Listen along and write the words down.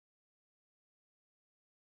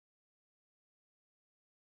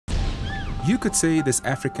You could say this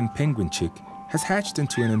African penguin chick has hatched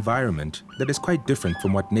into an environment that is quite different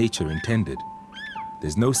from what nature intended.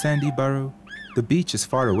 There's no sandy burrow, the beach is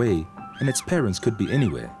far away, and its parents could be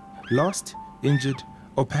anywhere, lost, injured,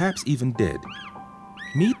 or perhaps even dead.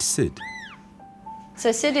 Meet Sid.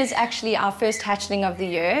 So Sid is actually our first hatchling of the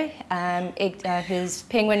year. His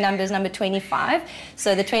penguin number is number 25,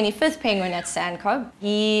 so the 25th penguin at SANCCOB.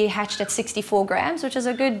 He hatched at 64 grams, which is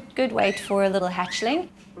a good weight for a little hatchling.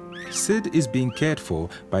 Sid is being cared for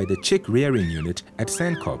by the chick rearing unit at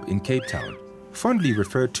SANCCOB in Cape Town, fondly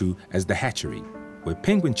referred to as the hatchery, where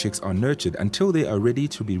penguin chicks are nurtured until they are ready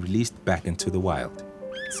to be released back into the wild.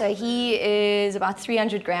 So he is about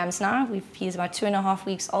 300 grams now. He's about 2.5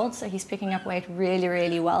 weeks old, so he's picking up weight really,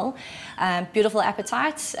 really well. Beautiful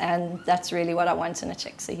appetite, and that's really what I want in a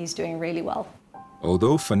chick, so he's doing really well.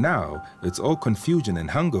 Although for now, it's all confusion and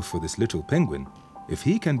hunger for this little penguin, if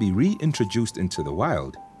he can be reintroduced into the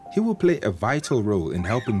wild, he will play a vital role in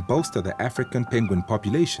helping bolster the African penguin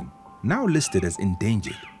population, now listed as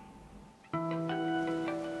endangered.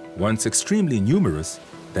 Once extremely numerous,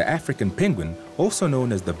 the African penguin, also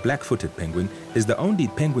known as the black-footed penguin, is the only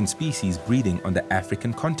penguin species breeding on the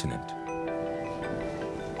African continent.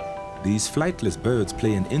 These flightless birds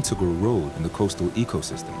play an integral role in the coastal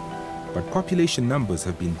ecosystem, but population numbers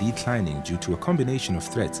have been declining due to a combination of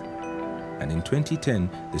threats, and in 2010,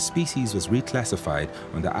 the species was reclassified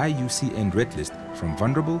on the IUCN Red List from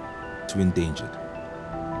vulnerable to endangered.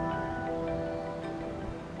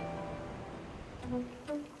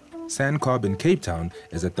 SANCCOB in Cape Town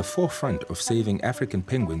is at the forefront of saving African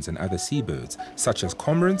penguins and other seabirds, such as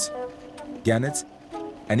cormorants, gannets,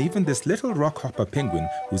 and even this little rockhopper penguin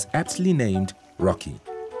who's aptly named Rocky.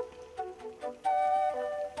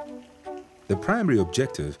 The primary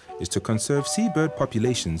objective is to conserve seabird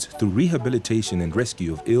populations through rehabilitation and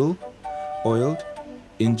rescue of ill, oiled,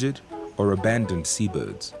 injured, or abandoned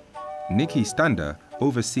seabirds. NICKY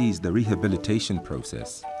oversees the rehabilitation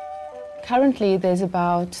process. Currently, there's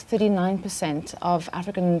about 39% of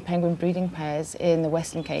African penguin breeding pairs in the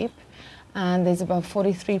Western Cape, and there's about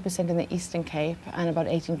 43% in the Eastern Cape and about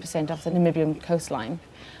 18% of the Namibian coastline.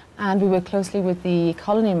 And we work closely with the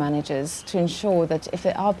colony managers to ensure that if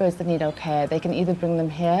there are birds that need our care, they can either bring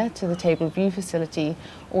them here to the Table View facility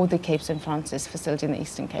or the Cape St. Francis facility in the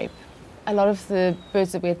Eastern Cape. A lot of the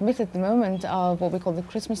birds that we admit at the moment are what we call the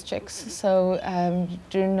Christmas chicks. So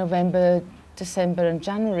during November, December and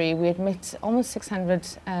January, we admit almost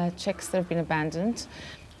 600 chicks that have been abandoned.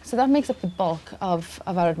 So that makes up the bulk of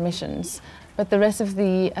our admissions. But the rest of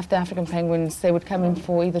the African penguins, they would come in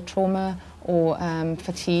for either trauma or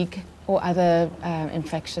fatigue or other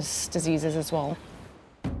infectious diseases as well.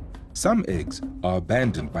 Some eggs are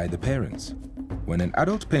abandoned by the parents. When an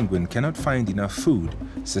adult penguin cannot find enough food,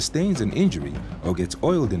 sustains an injury, or gets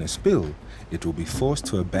oiled in a spill, it will be forced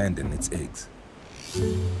to abandon its eggs.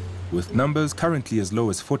 With numbers currently as low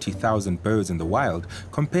as 40,000 birds in the wild,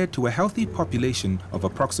 compared to a healthy population of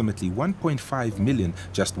approximately 1.5 million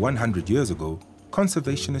just 100 years ago,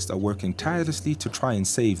 conservationists are working tirelessly to try and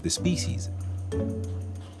save the species.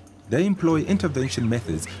 They employ intervention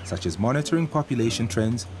methods such as monitoring population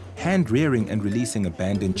trends, hand-rearing and releasing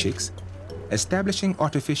abandoned chicks, establishing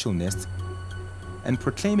artificial nests, and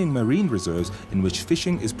proclaiming marine reserves in which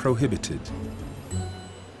fishing is prohibited.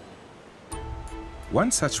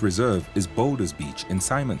 One such reserve is Boulders Beach in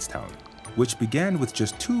Simonstown, which began with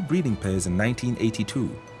just 2 breeding pairs in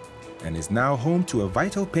 1982 and is now home to a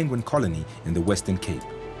vital penguin colony in the Western Cape.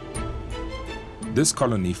 This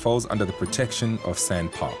colony falls under the protection of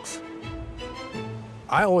SANPARKS.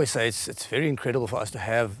 I always say it's very incredible for us to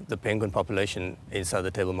have the penguin population inside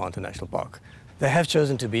the Table Mountain National Park. They have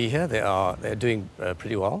chosen to be here. They're doing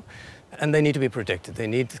pretty well. And they need to be protected. They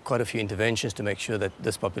need quite a few interventions to make sure that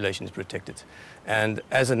this population is protected. And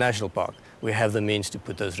as a national park, we have the means to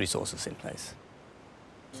put those resources in place.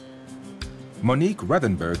 Monique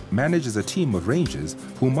Ruthenberg manages a team of rangers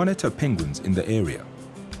who monitor penguins in the area.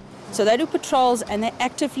 So they do patrols and they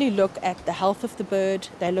actively look at the health of the bird.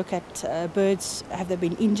 They look at birds, have they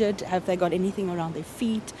been injured, have they got anything around their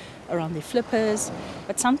feet, around their flippers.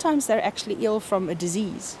 But sometimes they're actually ill from a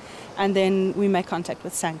disease. And then we make contact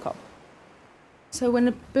with SANCCOB. So when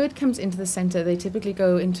a bird comes into the centre, they typically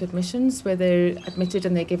go into admissions where they're admitted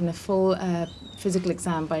and they're given a full physical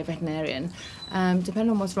exam by a veterinarian. Depending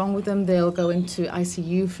on what's wrong with them, they'll go into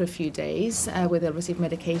ICU for a few days where they'll receive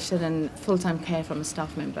medication and full-time care from a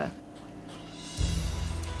staff member.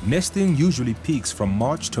 Nesting usually peaks from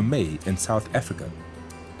March to May in South Africa.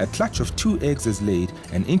 A clutch of 2 eggs is laid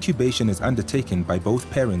and incubation is undertaken by both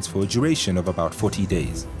parents for a duration of about 40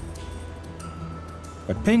 days.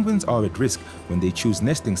 but penguins are at risk when they choose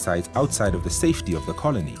nesting sites outside of the safety of the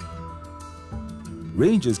colony.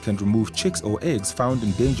 Rangers can remove chicks or eggs found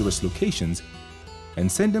in dangerous locations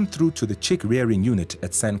and send them through to the chick rearing unit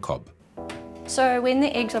at SANCCOB. So when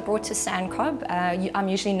the eggs are brought to SANCCOB, I'm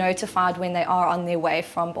usually notified when they are on their way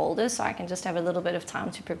from Boulders, so I can just have a little bit of time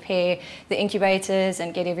to prepare the incubators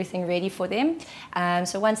and get everything ready for them.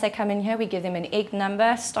 So once they come in here, we give them an egg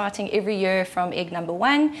number, starting every year from egg number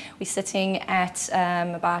 1. We're sitting at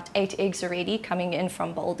about 8 eggs already coming in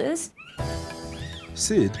from Boulders.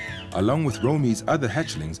 Sid, along with ROMY's other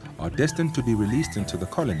hatchlings, are destined to be released into the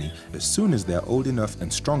colony as soon as they are old enough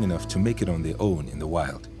and strong enough to make it on their own in the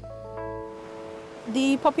wild.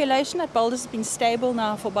 The population at Boulders has been stable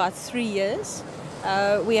now for about 3 years.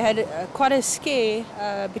 We had quite a scare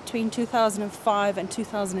between 2005 and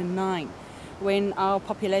 2009 when our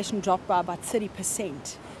population dropped by about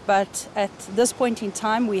 30%. But at this point in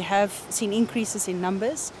time, we have seen increases in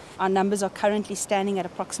numbers. Our numbers are currently standing at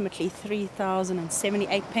approximately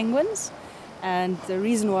 3,078 penguins. And the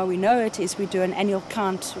reason why we know it is we do an annual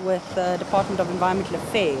count with the Department of Environmental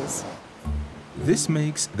Affairs. This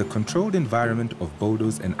makes the controlled environment of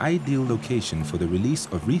Boulders an ideal location for the release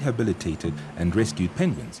of rehabilitated and rescued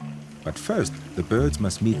penguins. But first, the birds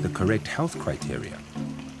must meet the correct health criteria.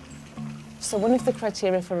 So one of the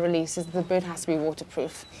criteria for release is that the bird has to be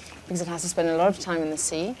waterproof because it has to spend a lot of time in the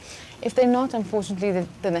sea. If they're not, unfortunately,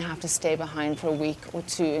 then they have to stay behind for a week or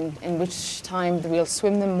two, in which time we'll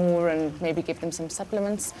swim them more and maybe give them some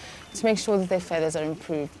supplements to make sure that their feathers are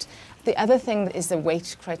improved. The other thing is the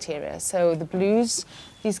weight criteria. So the blues,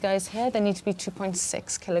 these guys here, they need to be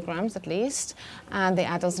 2.6 kilograms at least, and the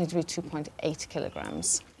adults need to be 2.8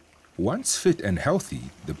 kilograms. Once fit and healthy,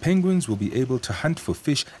 the penguins will be able to hunt for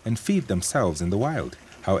fish and feed themselves in the wild.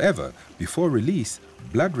 However, before release,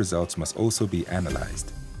 blood results must also be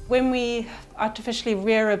analyzed. When we artificially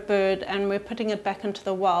rear a bird and we're putting it back into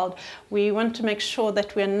the wild, we want to make sure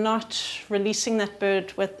that we're not releasing that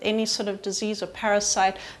bird with any sort of disease or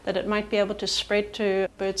parasite that it might be able to spread to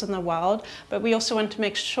birds in the wild. But we also want to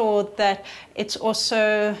make sure that it's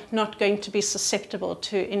also not going to be susceptible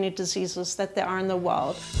to any diseases that there are in the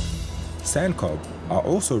wild. SANCCOB are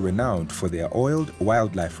also renowned for their oiled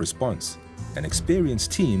wildlife response. An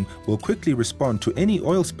experienced team will quickly respond to any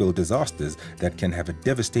oil spill disasters that can have a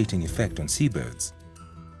devastating effect on seabirds.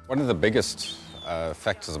 One of the biggest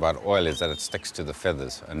factors about oil is that it sticks to the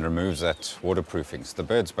feathers and removes that waterproofing. So the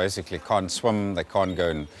birds basically can't swim, they can't go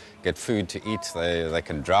and get food to eat, they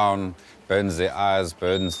can drown, burns their eyes,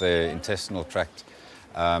 burns their intestinal tract.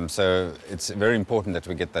 So it's very important that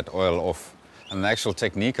we get that oil off. And the actual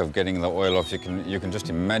technique of getting the oil off, you can just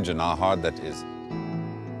imagine how hard that is.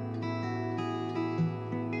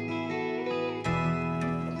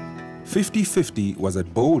 50/50 was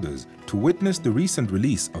at Boulders to witness the recent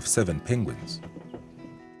release of 7 penguins.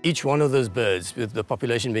 Each one of those birds, with the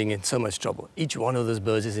population being in so much trouble, each one of those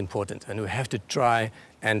birds is important, and we have to try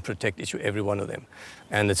and protect each and every one of them.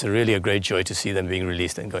 And it's really a great joy to see them being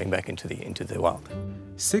released and going back into the wild.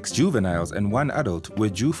 6 juveniles and 1 adult were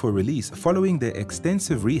due for release following their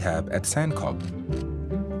extensive rehab at SANCCOB.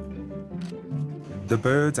 The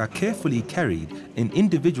birds are carefully carried in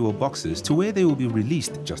individual boxes to where they will be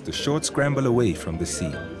released just a short scramble away from the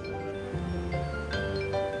sea.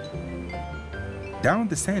 Down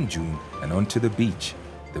the sand dune and onto the beach,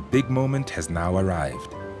 the big moment has now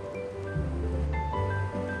arrived.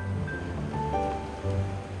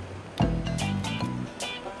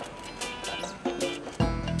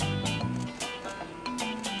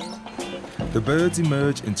 The birds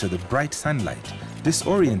emerge into the bright sunlight,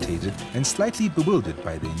 disorientated and slightly bewildered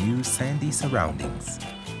by their new sandy surroundings.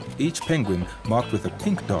 Each penguin marked with a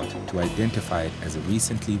pink dot to identify it as a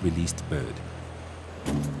recently released bird.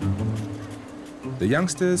 The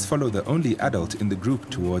youngsters follow the only adult in the group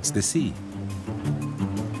towards the sea.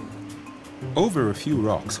 Over a few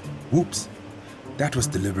rocks, whoops! That was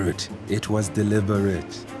deliberate. It was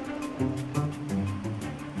deliberate.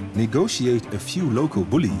 Negotiate a few local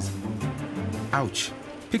bullies. Ouch!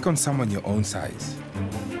 Pick on someone your own size.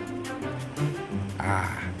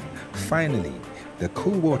 Ah, finally, the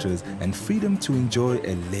cool waters and freedom to enjoy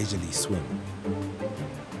a leisurely swim.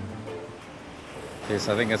 Yes,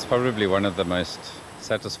 I think it's probably one of the most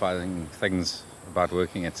satisfying things about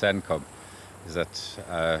working at SANCCOB is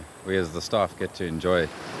that we as the staff get to enjoy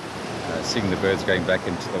seeing the birds going back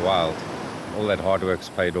into the wild. All that hard work's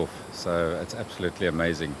paid off, so it's absolutely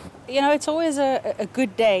amazing. You know, it's always a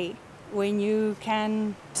good day when you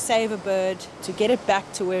can save a bird, to get it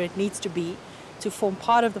back to where it needs to be, to form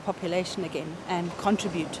part of the population again and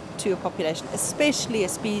contribute to a population, especially a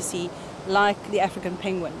species like the African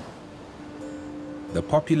penguin. the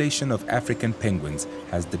population of African penguins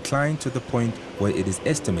has declined to the point where it is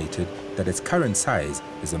estimated that its current size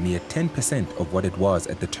is a mere 10% of what it was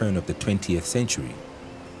at the turn of the 20th century.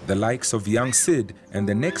 The likes of young Sid and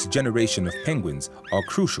the next generation of penguins are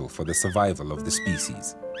crucial for the survival of the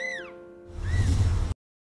species.